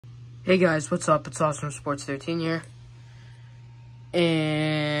Hey guys, what's up? It's Awesome Sports 13 here.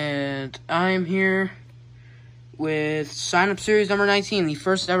 And I'm here with sign-up series number 19, the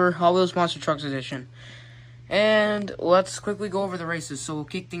first ever Hot Wheels Monster Trucks edition. And let's quickly go over the races. So we'll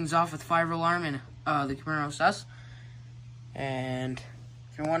kick things off with 5 Alarm and the Camaros S. And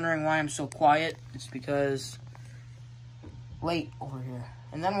if you're wondering why I'm so quiet, it's because late over here.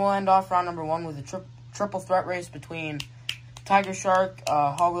 And then we'll end off round number 1 with a triple threat race between Tiger Shark,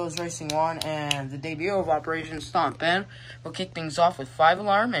 Hot Wheels Racing 1, and the debut of Operation Stomp. And we'll kick things off with 5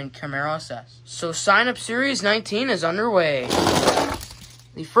 Alarm and Camaro SS. So sign-up series 19 is underway.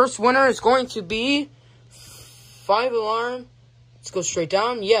 The first winner is going to be 5 Alarm. Let's go straight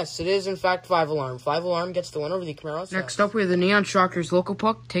down. Yes, it is in fact 5 Alarm. 5 Alarm gets the win over the Camaro SS. Next up, we have the Neon Shockers Local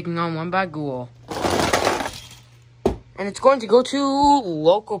Puck taking on One Bad Ghoul. And it's going to go to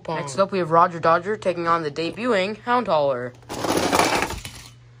Local Puck. Next up, we have Roger Dodger taking on the debuting Hound Hauler.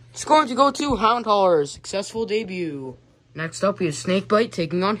 It's going to go to Hound Hauler. Successful debut. Next up, we have Snakebite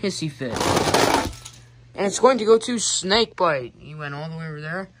taking on Hissy Fit. And it's going to go to Snakebite. He went all the way over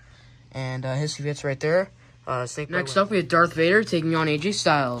there. And Hissy Fit's right there. Next up, we have Darth Vader taking on AJ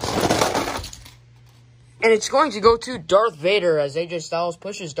Styles. And it's going to go to Darth Vader as AJ Styles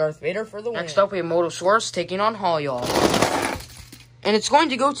pushes Darth Vader for the win. Next up, we have Motosaurus taking on Hall-Y'all. And it's going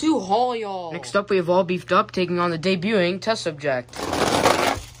to go to Hall-Y'all. Next up, we have All Beefed Up taking on the debuting Test Subject.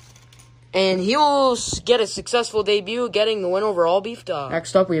 And he'll get a successful debut, getting the win over All Beefed Up.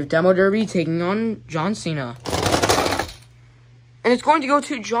 Next up, we have Demo Derby taking on John Cena. And it's going to go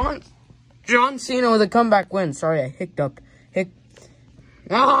to John Cena with a comeback win. Sorry, I hiccuped.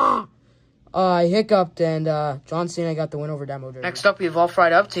 I hiccuped, and John Cena got the win over Demo Derby. Next up, we have All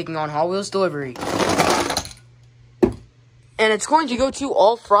Fried Up taking on Hot Wheels Delivery. And it's going to go to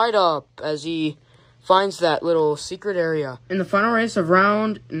All Fried Up as he finds that little secret area. In the final race of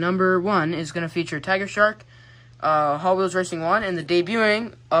round number 1 is going to feature Tiger Shark, Hot Wheels Racing 1, and the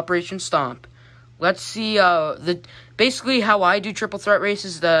debuting Operation Stomp. Let's see, basically how I do triple threat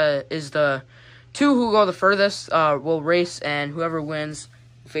races is the 2 who go the furthest will race, and whoever wins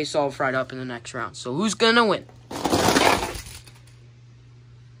face All Fried Up in the next round. So who's going to win?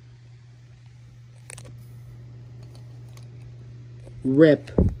 Rip.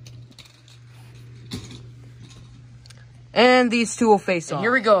 And these 2 will face off.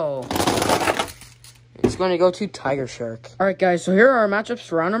 Here we go. It's going to go to Tiger Shark. Alright guys, so here are our matchups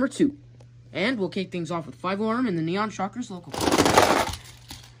for round number 2. And we'll kick things off with 5 Alarm and the Neon Shockers Local.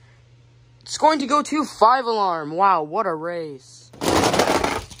 It's going to go to 5 Alarm. Wow, what a race.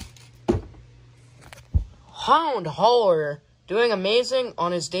 Hound Hauler doing amazing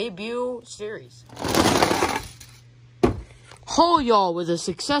on his debut series. Hall-Y'all with a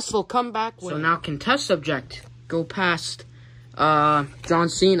successful comeback win. So now can Test Subject go past John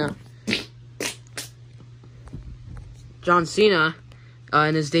Cena. John Cena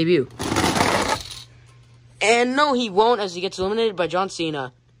in his debut. And no, he won't, as he gets eliminated by John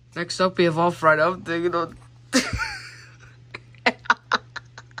Cena. Next up, we have All Fried Up.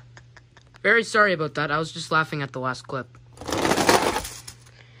 Very sorry about that. I was just laughing at the last clip.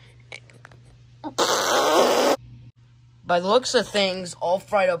 By the looks of things, All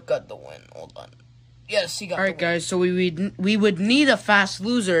Fried Up got the win. Hold on. Yes, he got the win. Alright, guys, so we would need a fast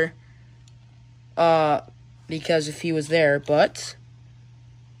loser. Because if he was there, but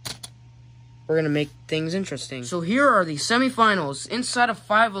we're going to make things interesting. So here are the semifinals. Inside of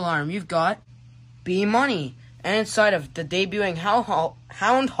 5 Alarm, you've got B-Money. And inside of the debuting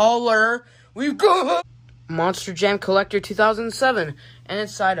Hound Hauler, we've got Monster Jam Collector 2007. And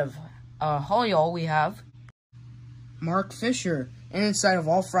inside of Hall-Y'all, we have Mark Fisher. And inside of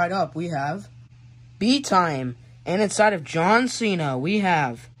All Fried Up, we have B-Time. And inside of John Cena, we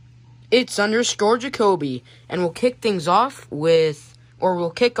have It's _ Jacoby. And we'll kick things off with, or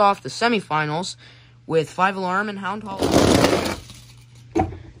we'll kick off the semifinals with 5 Alarm and Hound Hauler.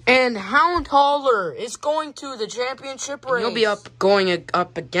 And Hound Hauler is going to the championship race. He'll be going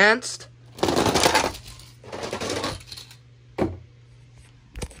up against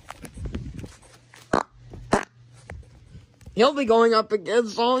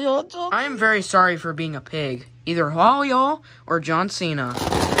Hall-Y'all. I am very sorry for being a pig. Either Hall-Y'all or John Cena.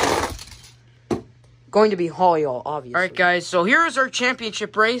 Going to be Hall-Y'all, obviously. Alright, guys, so here is our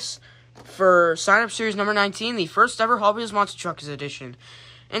championship race for sign-up series number 19, the first ever Hot Wheels Monster Trucks edition.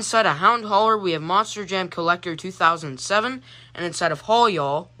 Inside of Hound Hauler, we have Monster Jam Collector 2007. And inside of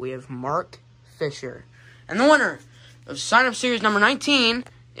Hall-Y'all, we have Mark Fisher. And the winner of sign-up series number 19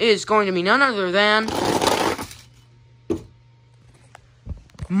 is going to be none other than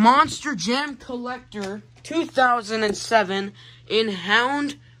Monster Jam Collector 2007 in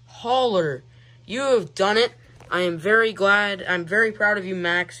Hound hauler. You have done it. I am very glad. I'm very proud of you,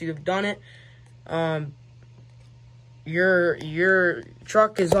 Max. You have done it. Your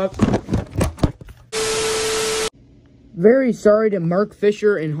truck is up. Very sorry to Mark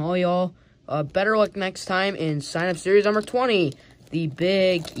Fisher and Hollyall. Better luck next time in sign-up series number 20, the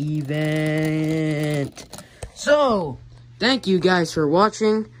big event. So, thank you guys for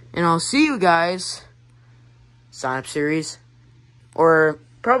watching, and I'll see you guys sign-up series, or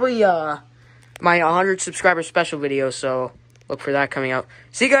probably my 100 subscriber special video. So look for that coming out.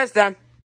 See you guys then.